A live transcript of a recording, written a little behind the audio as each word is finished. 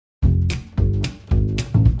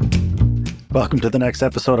Welcome to the next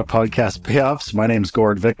episode of Podcast Payoffs. My name's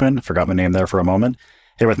Gord Vickman. Forgot my name there for a moment.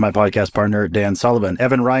 Here with my podcast partner, Dan Sullivan.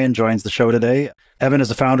 Evan Ryan joins the show today. Evan is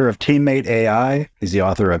the founder of Teammate AI. He's the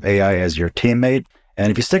author of AI as Your Teammate.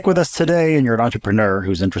 And if you stick with us today and you're an entrepreneur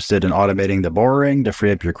who's interested in automating the boring to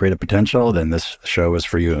free up your creative potential, then this show is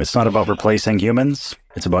for you. It's not about replacing humans.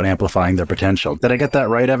 It's about amplifying their potential. Did I get that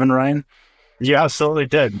right, Evan Ryan? You absolutely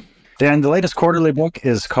did. Dan, the latest quarterly book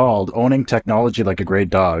is called Owning Technology Like a Great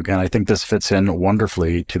Dog, and I think this fits in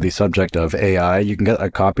wonderfully to the subject of AI. You can get a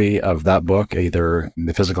copy of that book, either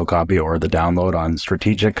the physical copy or the download on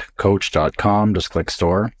strategiccoach.com. Just click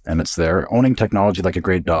store, and it's there. Owning Technology Like a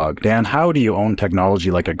Great Dog. Dan, how do you own technology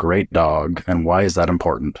like a great dog, and why is that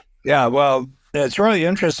important? Yeah, well, it's really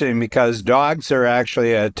interesting because dogs are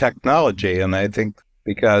actually a technology, and I think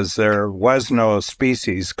because there was no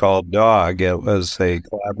species called dog. It was a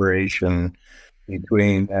collaboration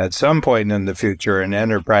between, at some point in the future, an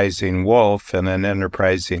enterprising wolf and an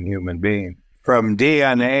enterprising human being. From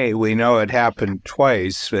DNA, we know it happened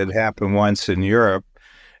twice. It happened once in Europe,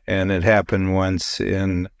 and it happened once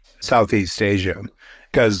in Southeast Asia,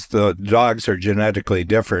 because the dogs are genetically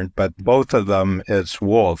different, but both of them, it's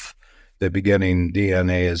wolf. The beginning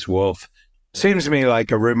DNA is wolf. Seems to me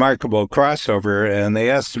like a remarkable crossover, and they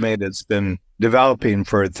estimate it's been developing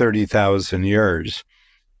for 30,000 years.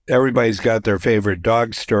 Everybody's got their favorite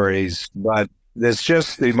dog stories, but it's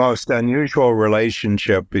just the most unusual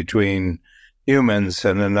relationship between humans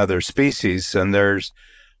and another species. And there's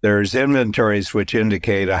inventories which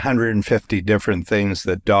indicate 150 different things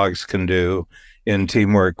that dogs can do in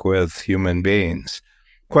teamwork with human beings.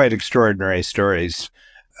 Quite extraordinary stories.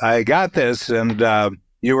 I got this, and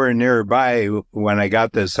you were nearby when I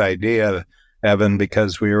got this idea, Evan,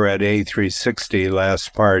 because we were at A360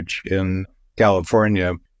 last March in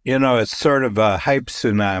California. You know, it's sort of a hype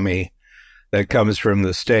tsunami that comes from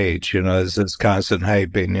the stage, there's this constant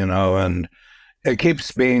hyping, and it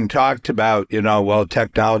keeps being talked about, well,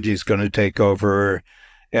 technology is going to take over.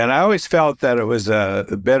 And I always felt that it was a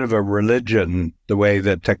bit of a religion, the way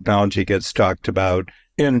that technology gets talked about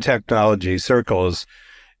in technology circles.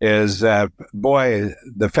 Is that, boy,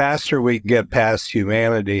 the faster we get past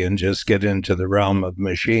humanity and just get into the realm of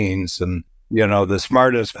machines and, the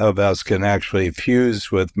smartest of us can actually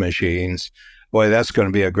fuse with machines, boy, that's going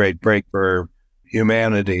to be a great break for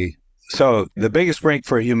humanity. So the biggest break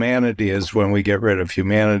for humanity is when we get rid of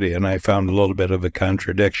humanity, and I found a little bit of a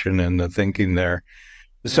contradiction in the thinking there.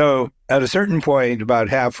 So at a certain point, about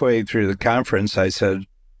halfway through the conference, I said,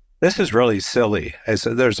 this is really silly. I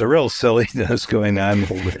said, there's a real silliness going on.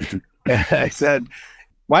 And I said,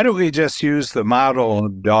 why don't we just use the model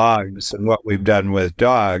of dogs and what we've done with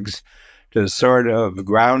dogs to sort of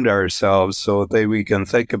ground ourselves so that we can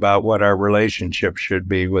think about what our relationship should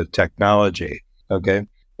be with technology, okay?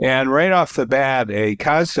 And right off the bat, a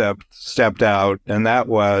concept stepped out, and that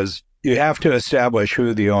was you have to establish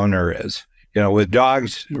who the owner is. With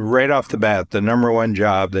dogs, right off the bat, the number one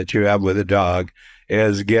job that you have with a dog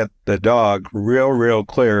is get the dog real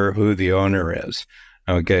clear who the owner is,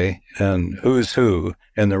 okay, and who's who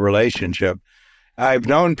in the relationship. I've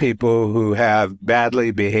known people who have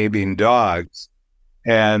badly behaving dogs,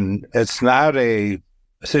 and it's not a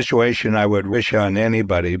situation I would wish on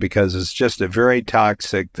anybody because it's just a very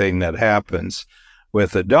toxic thing that happens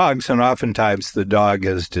with the dogs, and oftentimes the dog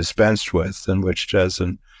is dispensed with, and which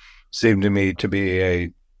doesn't seem to me to be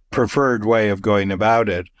a preferred way of going about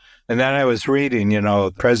it. And then I was reading,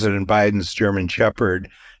 President Biden's German Shepherd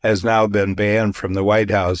has now been banned from the White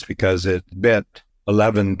House because it bit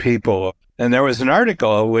 11 people. And there was an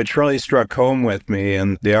article which really struck home with me.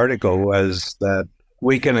 And the article was that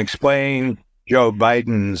we can explain Joe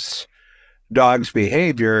Biden's dog's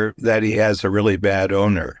behavior that he has a really bad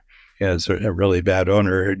owner. He has a really bad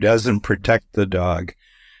owner who doesn't protect the dog.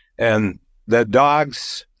 And the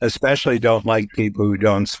dogs especially don't like people who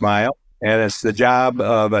don't smile. And it's the job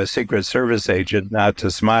of a Secret Service agent not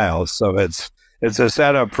to smile. So it's a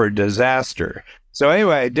setup for disaster. So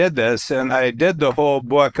anyway, I did this, and I did the whole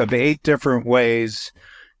book of 8 different ways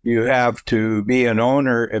you have to be an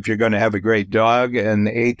owner if you're going to have a great dog, and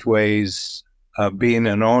 8 ways of being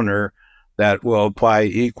an owner that will apply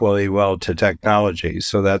equally well to technology.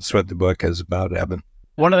 So that's what the book is about, Evan.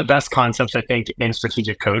 One of the best concepts, I think, in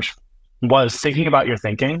Strategic Coach was thinking about your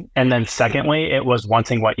thinking. And then secondly, it was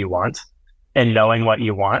wanting what you want and knowing what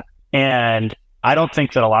you want. And I don't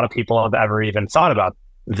think that a lot of people have ever even thought about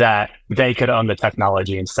that they could own the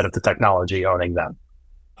technology instead of the technology owning them.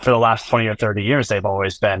 For the last 20 or 30 years, they've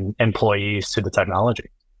always been employees to the technology.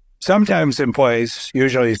 Sometimes employees,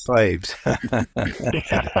 usually slaves.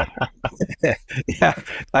 Yeah,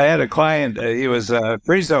 I had a client, he was a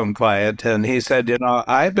free zone client, and he said,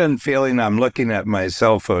 I've been feeling I'm looking at my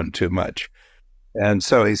cell phone too much. And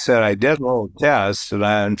so he said, I did a little test, and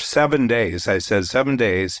on 7 days, I said 7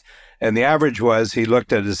 days, and the average was he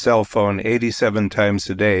looked at his cell phone 87 times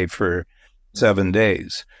a day for 7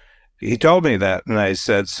 days. He told me that, and I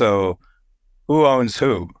said, so who owns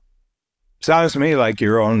who? Sounds to me like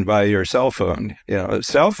you're owned by your cell phone. The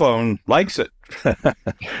cell phone likes it.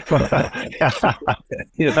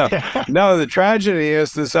 No, the tragedy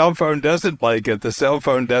is the cell phone doesn't like it. The cell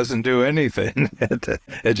phone doesn't do anything.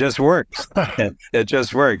 It just works. It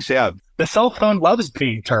just works. Yeah. The cell phone loves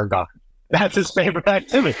being turned on. That's his favorite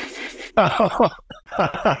activity.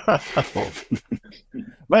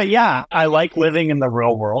 But yeah, I like living in the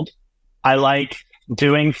real world. I like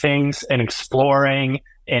doing things and exploring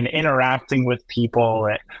and interacting with people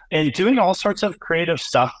and doing all sorts of creative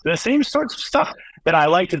stuff, the same sorts of stuff that I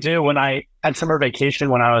like to do when I had summer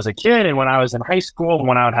vacation when I was a kid and when I was in high school,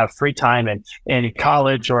 when I would have free time in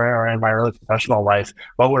college or in my early professional life.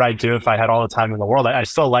 What would I do if I had all the time in the world? I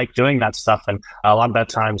still like doing that stuff. And a lot of that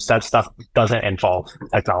times that stuff doesn't involve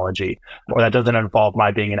technology, or that doesn't involve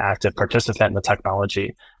my being an active participant in the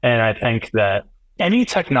technology. And I think that any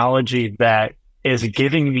technology that is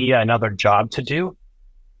giving me another job to do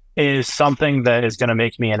is something that is going to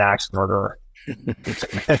make me an axe murderer.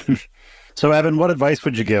 So, Evan, what advice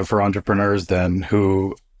would you give for entrepreneurs then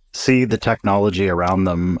who see the technology around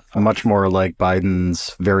them much more like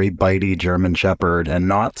Biden's very bitey German Shepherd and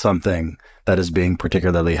not something that is being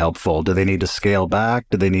particularly helpful? Do they need to scale back?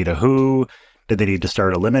 Do they need a who? Do they need to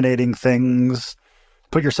start eliminating things?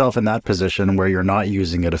 Put yourself in that position where you're not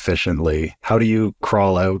using it efficiently. How do you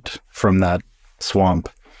crawl out from that swamp?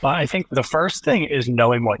 Well, I think the first thing is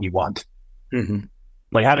knowing what you want. Mm-hmm.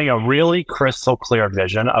 Like having a really crystal clear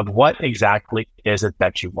vision of what exactly is it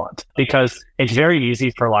that you want. Because it's very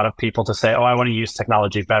easy for a lot of people to say, oh, I want to use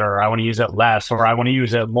technology better, or I want to use it less, or I want to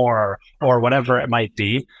use it more, or whatever it might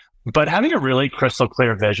be. But having a really crystal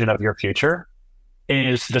clear vision of your future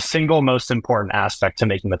is the single most important aspect to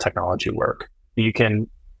making the technology work. You can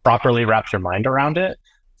properly wrap your mind around it,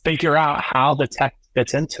 figure out how the tech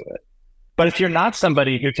fits into it. But if you're not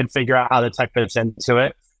somebody who can figure out how the tech fits into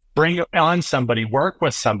it, bring on somebody, work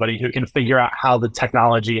with somebody who can figure out how the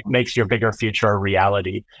technology makes your bigger future a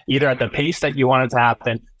reality, either at the pace that you want it to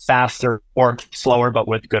happen, faster or slower, but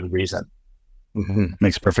with good reason. Mm-hmm.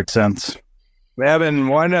 Makes perfect sense. Evan,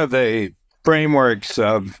 one of the frameworks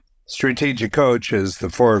of strategic coach is the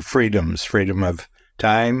 4 freedoms: freedom of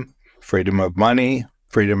time, freedom of money,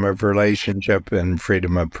 freedom of relationship, and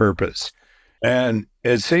freedom of purpose. And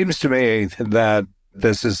it seems to me that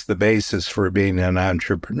this is the basis for being an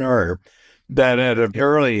entrepreneur, that at an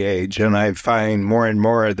early age, and I find more and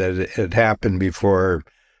more that it happened before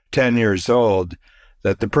 10 years old,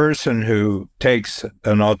 that the person who takes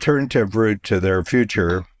an alternative route to their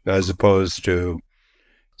future, as opposed to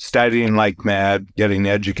studying like mad, getting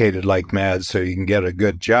educated like mad so you can get a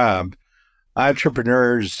good job,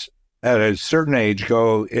 entrepreneurs at a certain age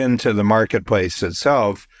go into the marketplace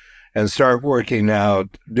itself and start working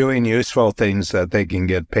out, doing useful things that they can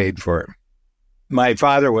get paid for. My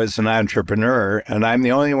father was an entrepreneur, and I'm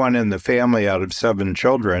the only one in the family out of 7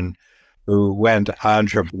 children who went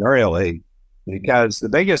entrepreneurially, because the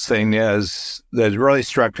biggest thing is that really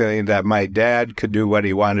struck me that my dad could do what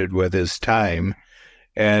he wanted with his time,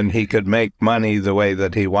 and he could make money the way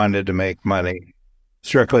that he wanted to make money,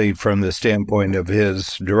 strictly from the standpoint of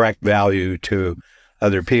his direct value to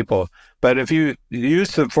other people. But if you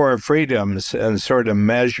use the 4 freedoms and sort of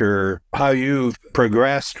measure how you've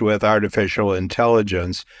progressed with artificial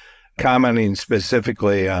intelligence, commenting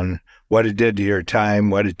specifically on what it did to your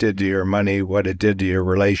time, what it did to your money, what it did to your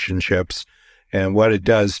relationships, and what it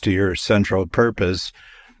does to your central purpose,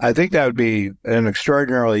 I think that would be an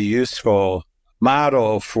extraordinarily useful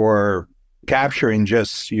model for capturing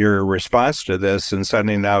just your response to this and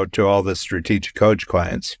sending out to all the strategic coach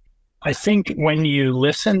clients. I think when you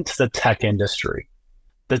listen to the tech industry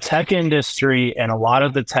and a lot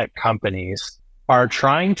of the tech companies are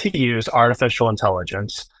trying to use artificial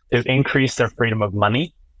intelligence to increase their freedom of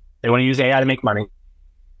money. They want to use AI to make money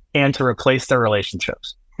and to replace their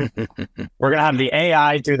relationships. We're going to have the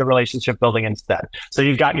AI do the relationship building instead. So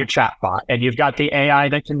you've got your chatbot, and you've got the AI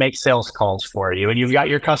that can make sales calls for you, and you've got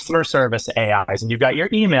your customer service AIs, and you've got your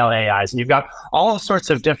email AIs, and you've got all sorts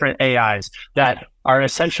of different AIs that are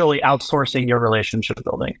essentially outsourcing your relationship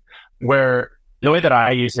building, where the way that I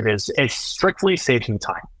use it is it's strictly saving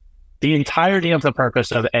time. The entirety of the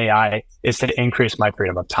purpose of AI is to increase my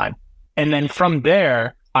freedom of time. And then from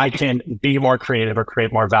there, I can be more creative or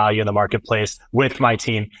create more value in the marketplace with my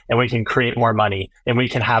team, and we can create more money and we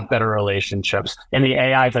can have better relationships. And the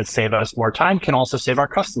AI that save us more time can also save our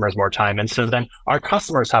customers more time. And so then our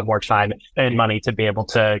customers have more time and money to be able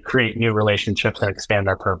to create new relationships and expand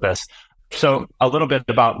their purpose. So a little bit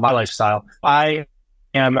about my lifestyle. I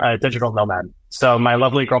am a digital nomad. So my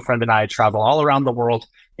lovely girlfriend and I travel all around the world,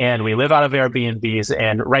 and we live out of Airbnbs.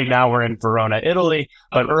 And right now we're in Verona, Italy.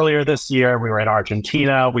 But earlier this year, we were in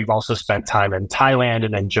Argentina. We've also spent time in Thailand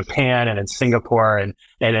and in Japan and in Singapore and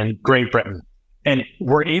in Great Britain. And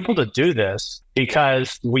we're able to do this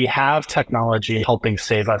because we have technology helping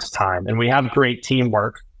save us time, and we have great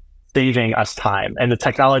teamwork saving us time. And the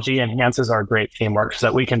technology enhances our great teamwork so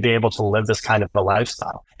that we can be able to live this kind of a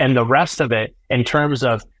lifestyle. And the rest of it, in terms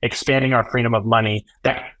of expanding our freedom of money,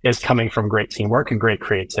 that is coming from great teamwork and great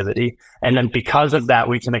creativity. And then because of that,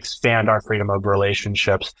 we can expand our freedom of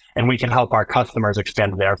relationships, and we can help our customers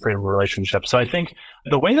expand their freedom of relationships. So I think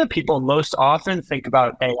the way that people most often think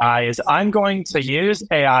about AI is, I'm going to use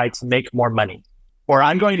AI to make more money, or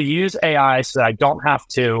I'm going to use AI so that I don't have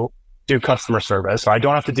to do customer service, or I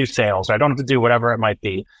don't have to do sales, or I don't have to do whatever it might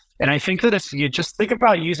be. And I think that if you just think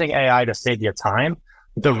about using AI to save you time,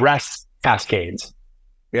 the rest cascades.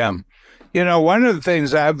 Yeah. One of the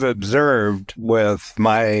things I've observed with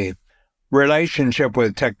my relationship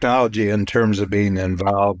with technology in terms of being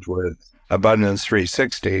involved with Abundance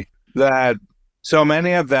 360, that so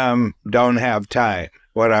many of them don't have time.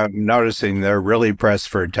 What I'm noticing, they're really pressed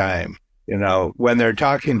for time. When they're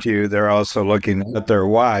talking to you, they're also looking at their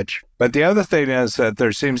watch. But the other thing is that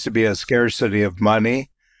there seems to be a scarcity of money,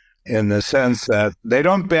 in the sense that they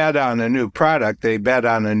don't bet on a new product, they bet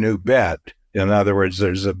on a new bet. In other words,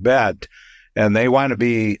 there's a bet, and they want to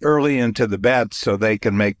be early into the bet so they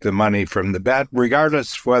can make the money from the bet,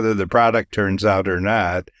 regardless of whether the product turns out or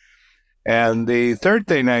not. And the third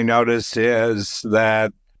thing I noticed is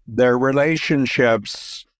that their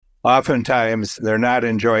relationships, oftentimes they're not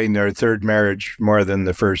enjoying their third marriage more than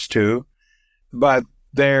the first two, but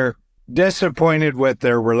they're disappointed with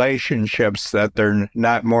their relationships that they're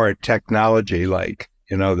not more technology-like.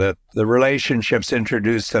 That the relationships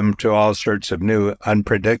introduce them to all sorts of new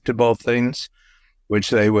unpredictable things, which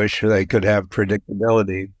they wish they could have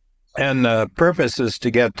predictability. And the purpose is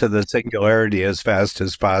to get to the singularity as fast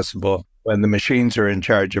as possible when the machines are in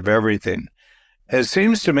charge of everything. It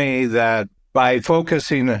seems to me that by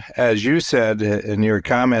focusing, as you said in your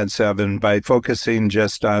comments, Evan, by focusing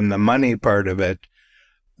just on the money part of it,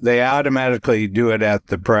 they automatically do it at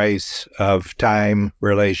the price of time,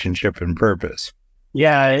 relationship, and purpose.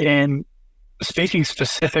 Yeah, and speaking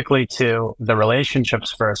specifically to the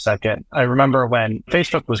relationships for a second, I remember when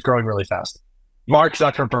Facebook was growing really fast. Mark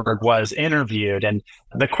Zuckerberg was interviewed, and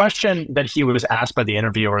the question that he was asked by the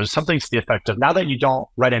interviewer was something to the effect of, now that you don't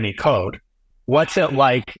write any code, what's it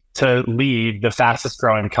like to lead the fastest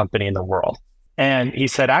growing company in the world? And he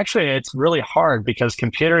said, actually, it's really hard because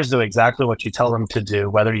computers do exactly what you tell them to do,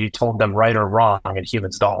 whether you told them right or wrong, and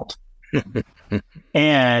humans don't.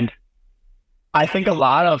 And I think a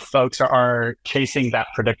lot of folks are chasing that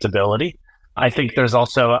predictability. I think there's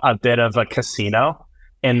also a bit of a casino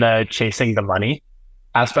in the chasing the money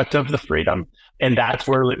aspect of the freedom. And that's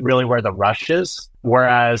really where the rush is.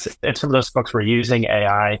 Whereas if some of those folks were using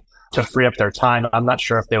AI to free up their time, I'm not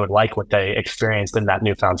sure if they would like what they experienced in that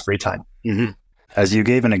newfound free time. Mm-hmm. As you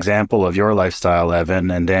gave an example of your lifestyle,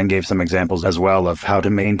 Evan, and Dan gave some examples as well of how to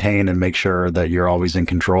maintain and make sure that you're always in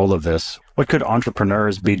control of this, what could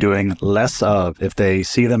entrepreneurs be doing less of if they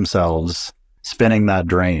see themselves spinning that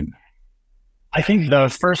drain? I think the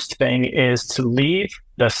first thing is to leave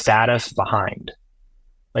the status behind.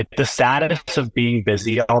 Like the status of being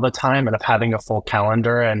busy all the time and of having a full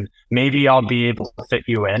calendar and maybe I'll be able to fit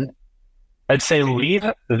you in. I'd say leave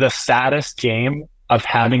the status game of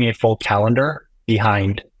having a full calendar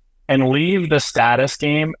behind and leave the status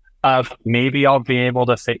game of maybe I'll be able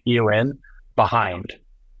to fit you in behind.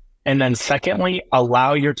 And then secondly,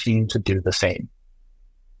 allow your team to do the same.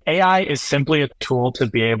 AI is simply a tool to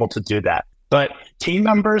be able to do that. But team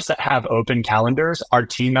members that have open calendars are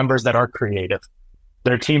team members that are creative.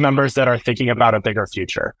 They're team members that are thinking about a bigger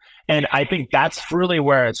future. And I think that's really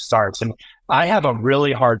where it starts. And I have a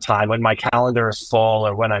really hard time when my calendar is full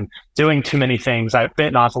or when I'm doing too many things. I've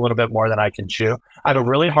bitten off a little bit more than I can chew. I have a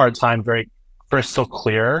really hard time very crystal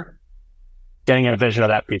clear getting a vision of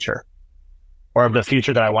that future or of the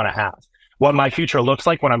future that I want to have. What my future looks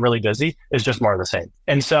like when I'm really busy is just more of the same.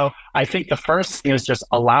 And so I think the first thing is just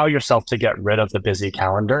allow yourself to get rid of the busy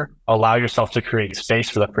calendar, allow yourself to create space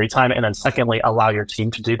for the free time. And then secondly, allow your team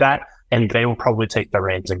to do that. And they will probably take the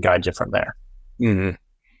reins and guide you from there.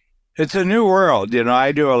 Mm-hmm. It's a new world.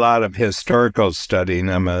 I do a lot of historical studying.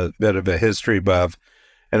 I'm a bit of a history buff.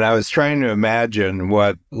 And I was trying to imagine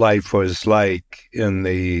what life was like in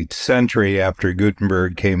the century after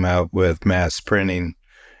Gutenberg came out with mass printing.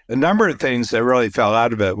 A number of things that really fell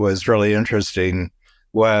out of it was really interesting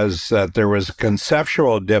was that there was a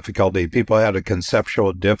conceptual difficulty. People had a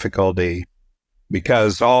conceptual difficulty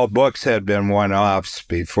because all books had been one-offs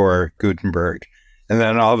before Gutenberg. And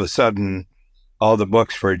then all of a sudden, all the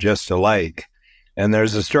books were just alike. And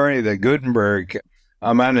there's a story that Gutenberg,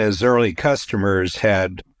 among his early customers,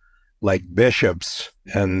 had like bishops.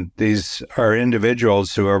 And these are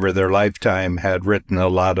individuals who over their lifetime had written a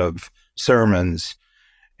lot of sermons.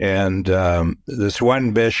 And this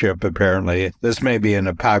one bishop, apparently, this may be an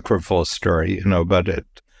apocryphal story, but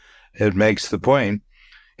it makes the point.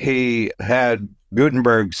 He had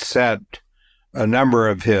Gutenberg set a number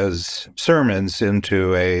of his sermons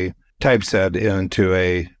into a typeset into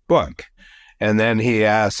a book. And then he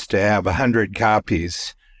asked to have 100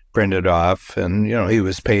 copies printed off, and, he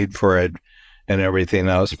was paid for it and everything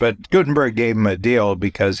else. But Gutenberg gave him a deal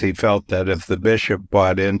because he felt that if the bishop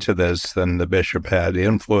bought into this, then the bishop had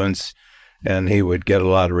influence and he would get a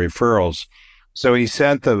lot of referrals. So he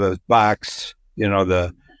sent the box,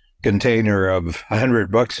 the container of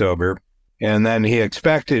 100 books over, and then he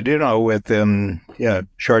expected, within a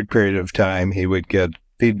short period of time, he would get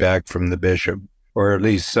feedback from the bishop, or at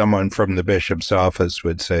least someone from the bishop's office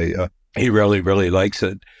would say, he really, really likes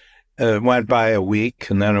it. It went by a week,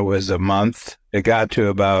 and then it was a month. It got to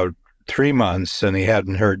about 3 months, and he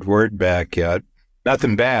hadn't heard word back yet.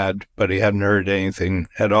 Nothing bad, but he hadn't heard anything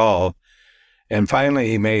at all. And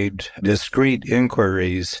finally, he made discreet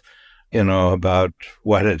inquiries, about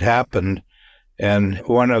what had happened. And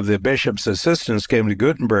one of the bishop's assistants came to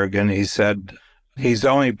Gutenberg, and he said, he's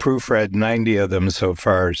only proofread 90 of them so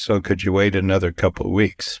far, so could you wait another couple of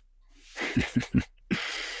weeks?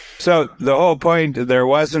 So the whole point, there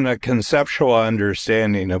wasn't a conceptual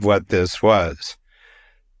understanding of what this was.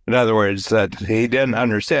 In other words, that he didn't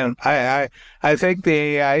understand. I think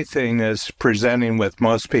the AI thing is presenting with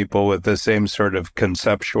most people with the same sort of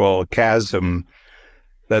conceptual chasm,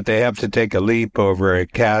 that they have to take a leap over a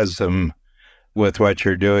chasm with what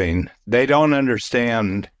you're doing. They don't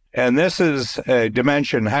understand. And this is a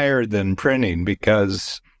dimension higher than printing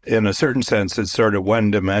because in a certain sense, it's sort of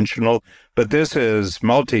one-dimensional, but this is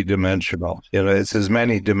multidimensional. It's as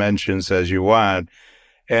many dimensions as you want.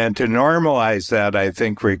 And to normalize that, I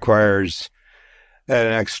think, requires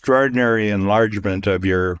an extraordinary enlargement of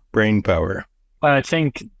your brain power. Well, I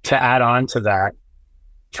think to add on to that,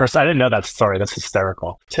 first, I didn't know that story. That's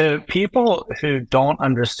hysterical. To people who don't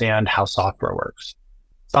understand how software works,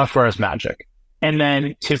 software is magic. And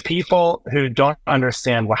then to people who don't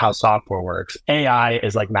understand how software works, AI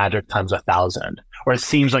is like magic times 1,000, or it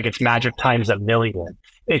seems like it's magic times 1,000,000.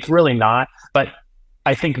 It's really not. But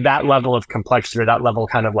I think that level of complexity, or that level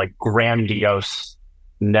kind of like grandioseness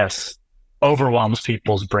overwhelms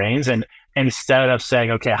people's brains. And instead of saying,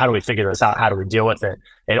 okay, how do we figure this out? How do we deal with it?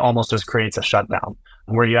 It almost just creates a shutdown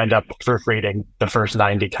where you end up proofreading the first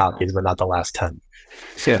 90 copies, but not the last 10.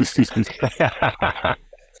 Yes.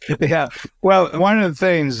 Yeah. Well, one of the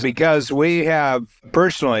things, because we have,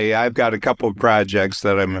 personally, I've got a couple of projects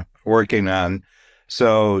that I'm working on.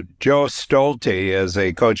 So Joe Stolte is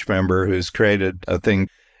a coach member who's created a thing,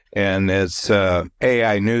 and it's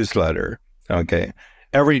AI newsletter. Okay.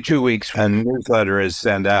 Every 2 weeks, a newsletter is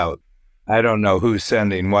sent out. I don't know who's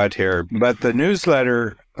sending what here, but the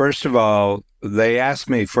newsletter, first of all, they asked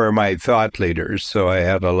me for my thought leaders. So I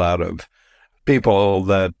had a lot of people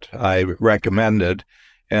that I recommended.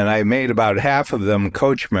 And I made about half of them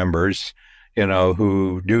coach members,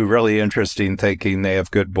 who do really interesting thinking. They have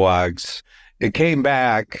good blogs. It came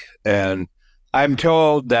back, and I'm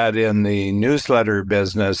told that in the newsletter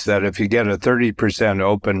business, that if you get a 30%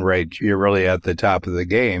 open rate, you're really at the top of the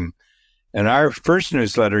game. And our first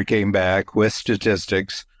newsletter came back with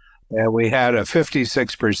statistics, and we had a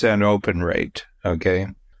 56% open rate. Okay.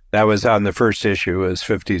 That was on the first issue, was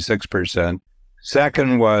 56%.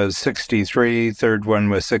 Second was 63, third one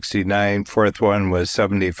was 69, fourth one was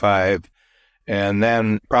 75. And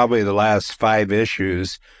then probably the last 5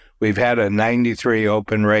 issues, we've had a 93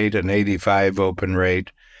 open rate, an 85 open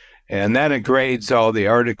rate. And then it grades all the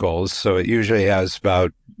articles. So it usually has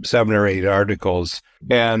about 7 or 8 articles.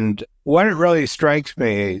 And what it really strikes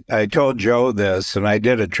me, I told Joe this, and I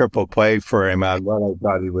did a triple play for him on what I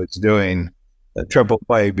thought he was doing, a triple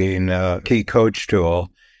play being a key coach tool.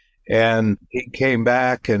 And he came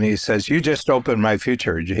back and he says, you just opened my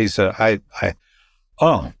future. He said,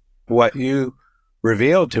 what you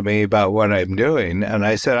revealed to me about what I'm doing. And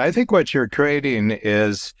I said, I think what you're creating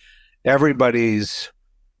is everybody's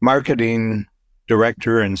marketing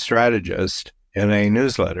director and strategist in a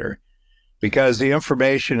newsletter, because the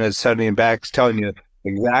information is sending back, telling you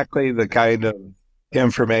exactly the kind of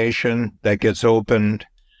information that gets opened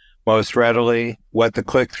most readily, what the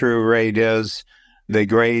click-through rate is. They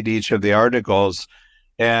grade each of the articles.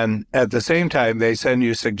 And at the same time, they send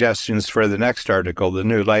you suggestions for the next article. The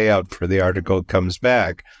new layout for the article comes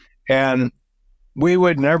back. And we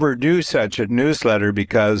would never do such a newsletter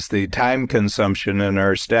because the time consumption in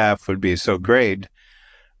our staff would be so great.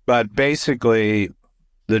 But basically,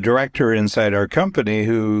 the director inside our company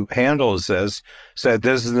who handles this said,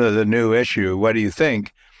 this is the new issue. What do you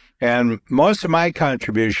think? And most of my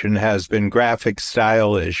contribution has been graphic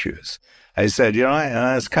style issues. I said,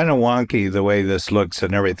 it's kind of wonky the way this looks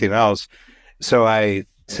and everything else. So I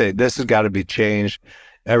say, this has got to be changed.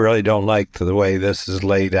 I really don't like the way this is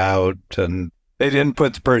laid out. And they didn't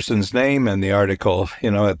put the person's name in the article,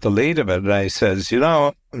 at the lead of it. And I says,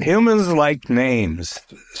 humans like names,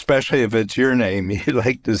 especially if it's your name. You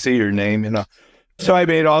like to see your name, So I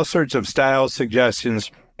made all sorts of style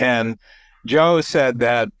suggestions. And Joe said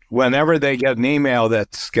that whenever they get an email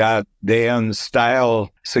that's got Dan's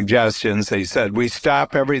style suggestions, they said, we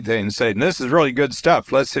stop everything saying, this is really good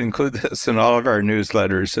stuff. Let's include this in all of our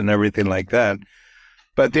newsletters and everything like that.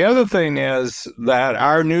 But the other thing is that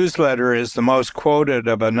our newsletter is the most quoted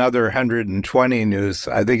of another 120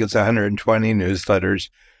 I think it's 120 newsletters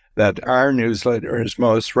that our newsletter is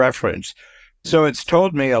most referenced. So it's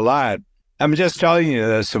told me a lot. I'm just telling you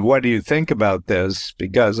this of what do you think about this,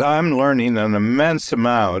 because I'm learning an immense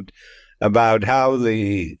amount about how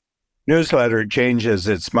the newsletter changes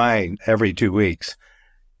its mind every 2 weeks.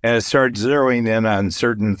 And it starts zeroing in on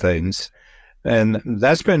certain things. And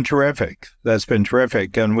that's been terrific.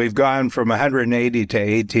 And we've gone from 180 to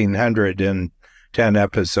 1,800 in 10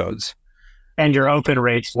 episodes. And your open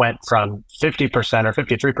rates went from 50% or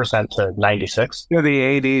 53% to 96? To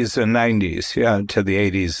the 80s and 90s. Yeah, to the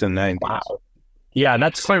 80s and 90s. Wow. Yeah,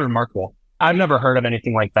 that's quite remarkable. I've never heard of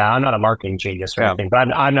anything like that. I'm not a marketing genius or anything,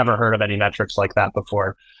 but I've never heard of any metrics like that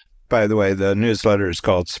before. By the way, the newsletter is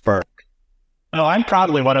called Spark. Oh, I'm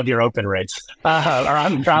proudly one of your open rates, or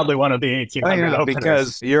I'm proudly one of the 1,800 openers.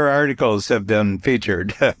 Because your articles have been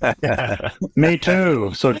featured. Me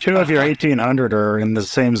too. So 2 of your 1,800 are in the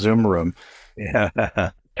same Zoom room.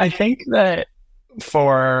 Yeah. I think that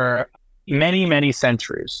for many, many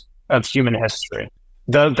centuries of human history,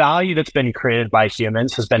 the value that's been created by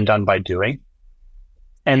humans has been done by doing.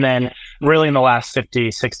 And then really in the last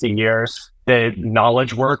 50, 60 years, the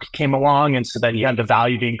knowledge work came along. And so then you had the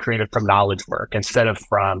value being created from knowledge work instead of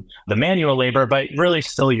from the manual labor, but really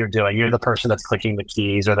still you're the person that's clicking the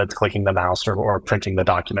keys or that's clicking the mouse or printing the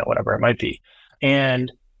document, whatever it might be.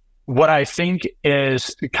 And what I think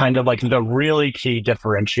is kind of like the really key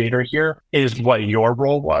differentiator here is what your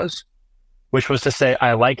role was, which was to say,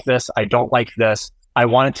 I like this, I don't like this, I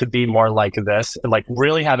want it to be more like this, and like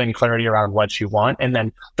really having clarity around what you want. And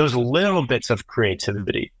then those little bits of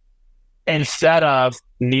creativity, instead of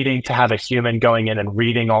needing to have a human going in and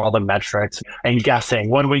reading all the metrics and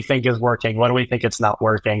guessing what do we think is working, what do we think it's not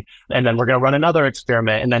working, and then we're going to run another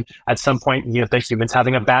experiment, and then at some point the human's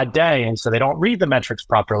having a bad day and so they don't read the metrics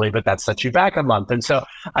properly, but that sets you back a month. And so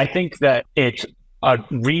I think that it's a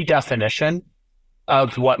redefinition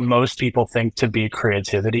of what most people think to be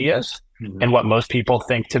creativity is, and what most people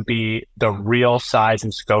think to be the real size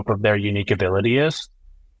and scope of their unique ability is,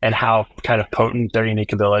 and how kind of potent their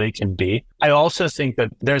unique ability can be. I also think that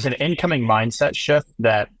there's an incoming mindset shift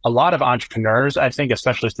that a lot of entrepreneurs, I think,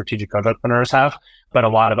 especially strategic entrepreneurs have, but a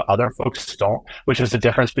lot of other folks don't, which is the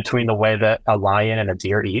difference between the way that a lion and a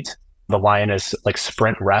deer eat. The lion is like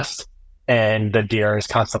sprint rest and the deer is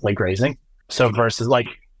constantly grazing. So versus like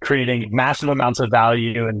creating massive amounts of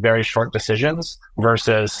value in very short decisions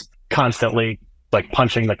versus constantly like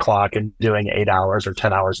punching the clock and doing 8 hours or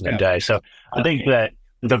 10 hours in a day. So I think that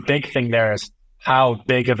the big thing there is how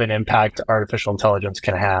big of an impact artificial intelligence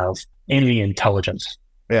can have in the intelligence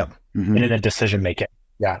and in the decision making.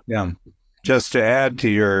 Yeah. Just to add to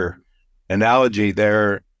your analogy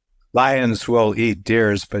there, lions will eat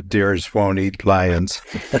deers, but deers won't eat lions.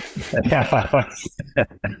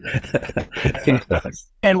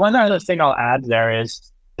 And one other thing I'll add there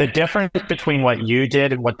is the difference between what you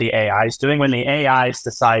did and what the AI is doing. When the AI is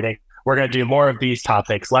deciding, we're going to do more of these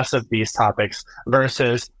topics, less of these topics,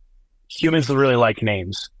 versus humans really like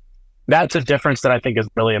names. That's a difference that I think is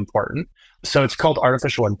really important. So it's called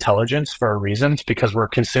artificial intelligence for a reason, because we're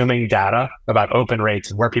consuming data about open rates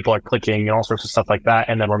and where people are clicking and all sorts of stuff like that.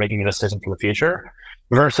 And then we're making a decision for the future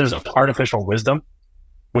versus artificial wisdom,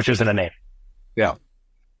 which isn't a name. Yeah.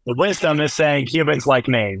 The wisdom is saying humans like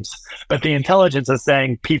names, but the intelligence is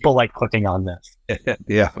saying people like clicking on this.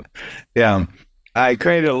 Yeah. Yeah. I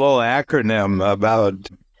created a little acronym about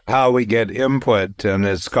how we get input, and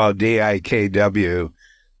it's called DIKW.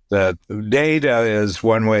 The data is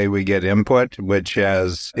one way we get input, which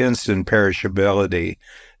has instant perishability.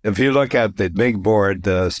 If you look at the big board,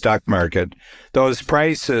 the stock market, those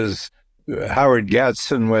prices, Howard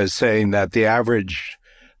Getson was saying that the average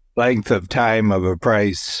length of time of a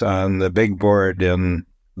price on the big board in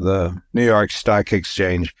the New York Stock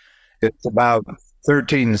Exchange, it's about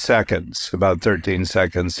 13 seconds,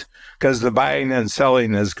 because the buying and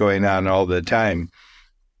selling is going on all the time.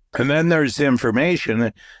 And then there's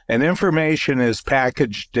information, and information is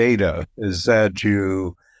packaged data, is that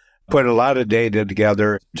you put a lot of data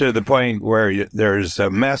together to the point where there's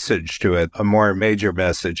a message to it, a more major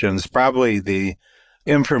message. And it's probably the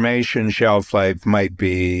information shelf life might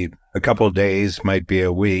be a couple of days, might be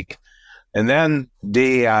a week. And then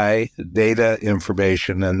DI, data,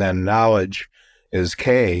 information, and then knowledge is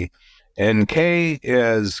K. And K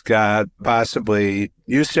is got possibly,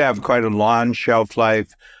 used to have quite a long shelf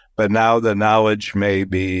life, but now the knowledge may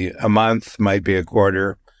be a month, might be a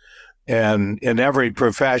quarter. And in every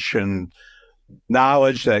profession,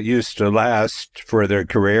 knowledge that used to last for their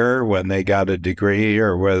career when they got a degree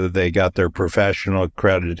or whether they got their professional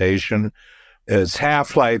accreditation, its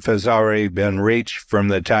half-life has already been reached from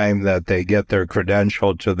the time that they get their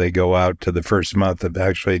credential till they go out to the first month of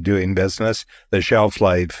actually doing business. The shelf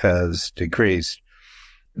life has decreased.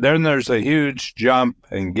 Then there's a huge jump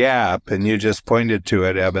and gap, and you just pointed to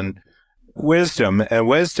it, Evan. Wisdom, and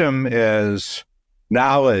wisdom is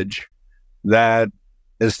knowledge that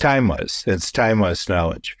is timeless. It's timeless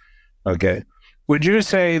knowledge. Okay. Would you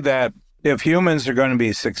say that if humans are going to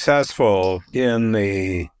be successful in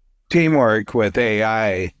the teamwork with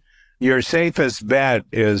AI, your safest bet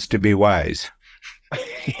is to be wise?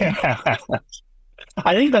 Yeah.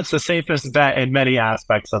 I think that's the safest bet in many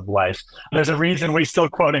aspects of life. There's a reason we still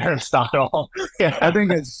quote Aristotle. Yeah. I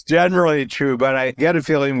think it's generally true, but I get a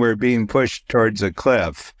feeling we're being pushed towards a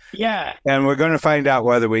cliff. Yeah. And we're going to find out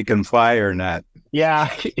whether we can fly or not.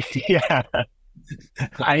 Yeah. Yeah.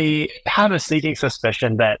 I have a sneaking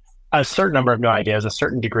suspicion that a certain number of new ideas, a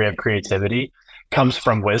certain degree of creativity comes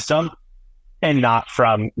from wisdom and not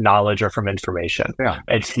from knowledge or from information. Yeah.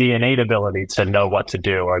 It's the innate ability to know what to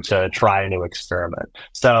do or to try a new experiment.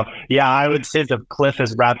 So yeah, I would say the cliff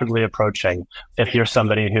is rapidly approaching if you're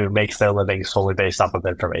somebody who makes their living solely based off of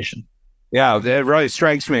information. Yeah, it really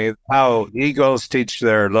strikes me how eagles teach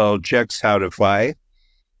their little chicks how to fly.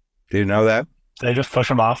 Do you know that? They just push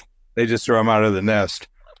them off. They just throw them out of the nest.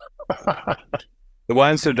 The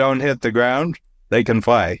ones that don't hit the ground, they can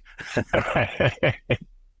fly.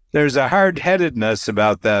 There's a hard-headedness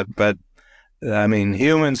about that, but I mean,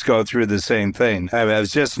 humans go through the same thing. I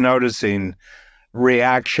was just noticing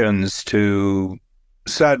reactions to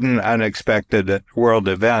sudden, unexpected world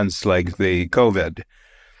events like the COVID,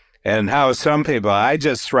 and how some people, I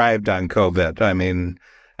just thrived on COVID. I mean,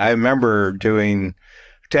 I remember doing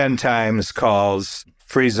 10 times calls,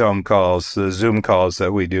 free zone calls, the Zoom calls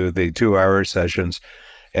that we do, the 2-hour sessions,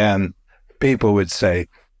 and people would say,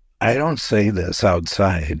 I don't say this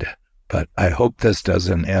outside, but I hope this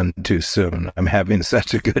doesn't end too soon. I'm having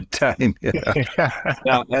such a good time. You know?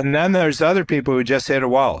 Now, and then there's other people who just hit a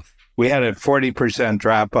wall. We had a 40%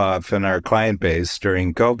 drop off in our client base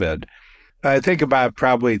during COVID. I think about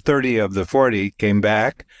probably 30 of the 40 came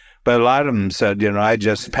back, but a lot of them said, you know, I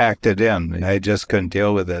just packed it in. I just couldn't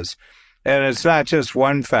deal with this. And it's not just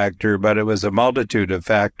one factor, but it was a multitude of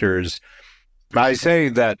factors. I say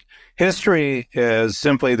that history is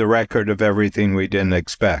simply the record of everything we didn't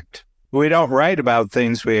expect. We don't write about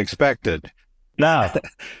things we expected. No,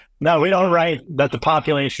 we don't write that the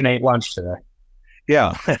population ate lunch today.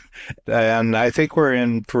 Yeah. And I think we're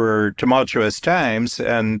in for tumultuous times.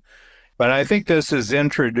 But I think this has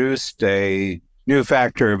introduced a new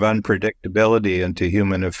factor of unpredictability into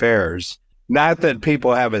human affairs. Not that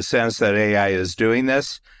people have a sense that AI is doing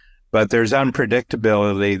this, but there's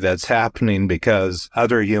unpredictability that's happening because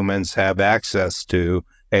other humans have access to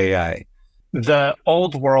AI. The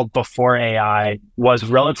old world before AI was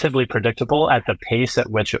relatively predictable at the pace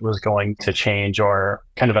at which it was going to change or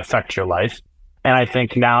kind of affect your life. And I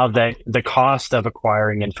think now that the cost of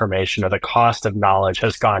acquiring information or the cost of knowledge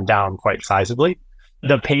has gone down quite sizably,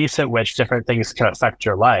 the pace at which different things can affect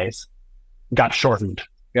your life got shortened.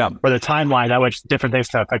 Yeah. Or the timeline at which different things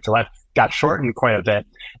can affect your life got shortened quite a bit.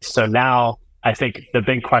 So now I think the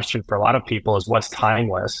big question for a lot of people is what's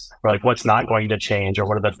timeless, or like what's not going to change, or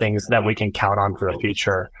what are the things that we can count on for the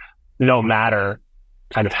future, no matter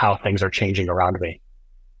kind of how things are changing around me.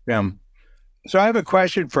 Yeah. So I have a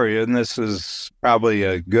question for you, and this is probably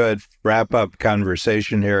a good wrap-up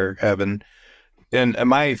conversation here, Evan. In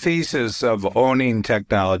my thesis of owning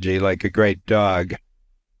technology like a great dog.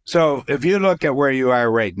 So if you look at where you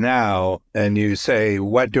are right now and you say,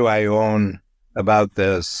 what do I own about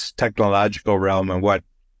this technological realm and what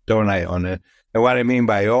don't I own it? And what I mean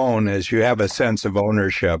by own is you have a sense of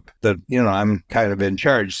ownership that, I'm kind of in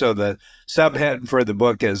charge. So the subhead for the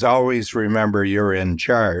book is always remember you're in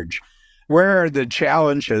charge. Where are the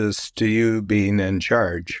challenges to you being in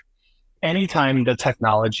charge? Anytime the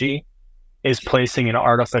technology is placing an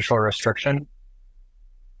artificial restriction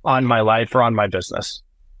on my life or on my business.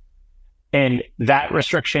 And that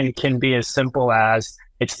restriction can be as simple as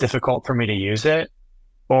it's difficult for me to use it,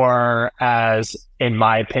 or as, in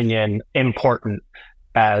my opinion, important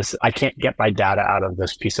as I can't get my data out of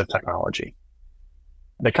this piece of technology.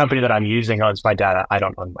 The company that I'm using owns my data. I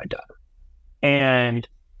don't own my data. And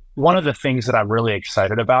one of the things that I'm really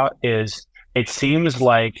excited about is it seems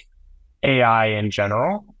like AI in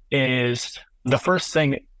general is the first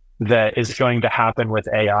thing that is going to happen with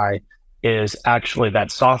AI is actually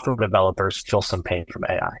that software developers feel some pain from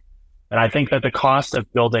AI. And I think that the cost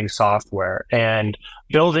of building software and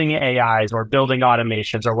building AIs or building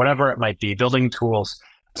automations or whatever it might be, building tools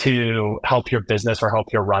to help your business or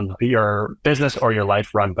help your business or your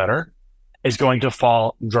life run better is going to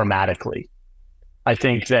fall dramatically. I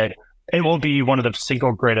think that it will be one of the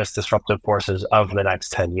single greatest disruptive forces of the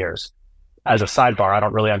next 10 years. As a sidebar, I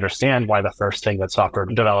don't really understand why the first thing that software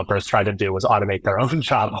developers tried to do was automate their own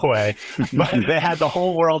job away. But they had the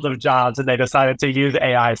whole world of jobs and they decided to use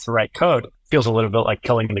AIs to write code. Feels a little bit like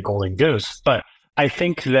killing the golden goose. But I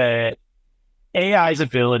think that AI's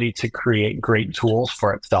ability to create great tools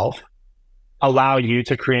for itself, allow you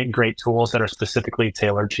to create great tools that are specifically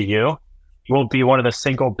tailored to you, will be one of the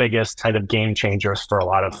single biggest kind of game changers for a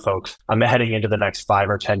lot of folks. I'm heading into the next 5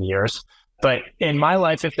 or 10 years. But in my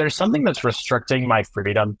life, if there's something that's restricting my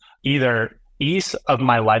freedom, either ease of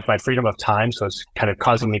my life, my freedom of time, so it's kind of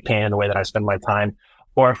causing me pain in the way that I spend my time,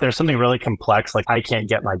 or if there's something really complex, like I can't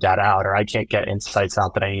get my data out, or I can't get insights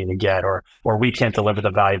out that I need to get, or we can't deliver the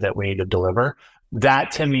value that we need to deliver, that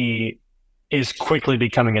to me is quickly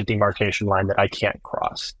becoming a demarcation line that I can't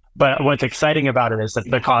cross. But what's exciting about it is that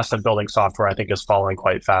the cost of building software, I think, is falling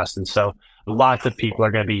quite fast. And so lots of people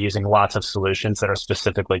are going to be using lots of solutions that are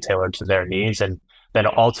specifically tailored to their needs. And then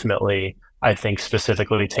ultimately, I think,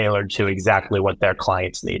 specifically tailored to exactly what their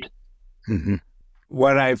clients need. Mm-hmm.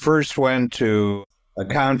 When I first went to a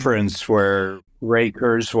conference where Ray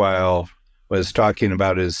Kurzweil was talking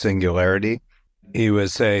about his singularity, he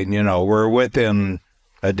was saying, we're within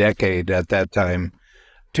a decade at that time,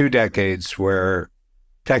 2 decades where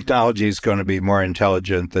technology is going to be more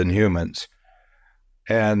intelligent than humans.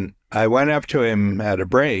 And I went up to him at a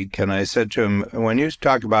break and I said to him, when you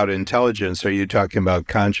talk about intelligence, are you talking about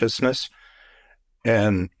consciousness?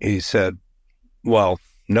 And he said, well,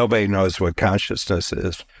 nobody knows what consciousness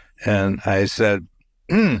is. And I said,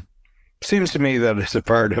 seems to me that it's a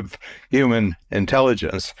part of human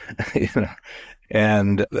intelligence.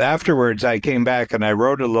 And afterwards I came back and I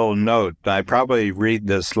wrote a little note. I probably read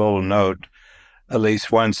this little note at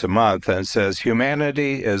least once a month, and it says,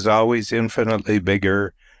 humanity is always infinitely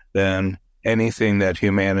bigger than anything that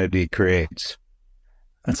humanity creates.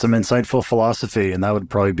 That's some insightful philosophy, and that would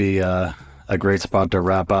probably be a great spot to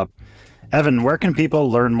wrap up. Evan, where can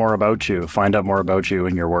people learn more about you, find out more about you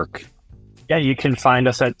and your work? Yeah, you can find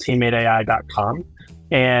us at teammateai.com,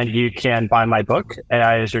 and you can buy my book,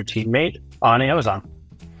 AI is Your Teammate, on Amazon.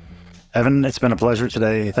 Evan, it's been a pleasure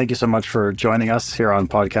today. Thank you so much for joining us here on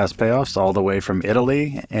Podcast Payoffs all the way from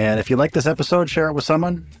Italy. And if you like this episode, share it with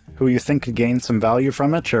someone who you think could gain some value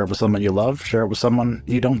from it. Share it with someone you love. Share it with someone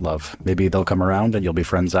you don't love. Maybe they'll come around and you'll be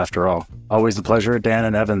friends after all. Always a pleasure. Dan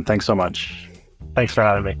and Evan, thanks so much. Thanks for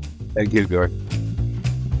having me. Thank you, Gord.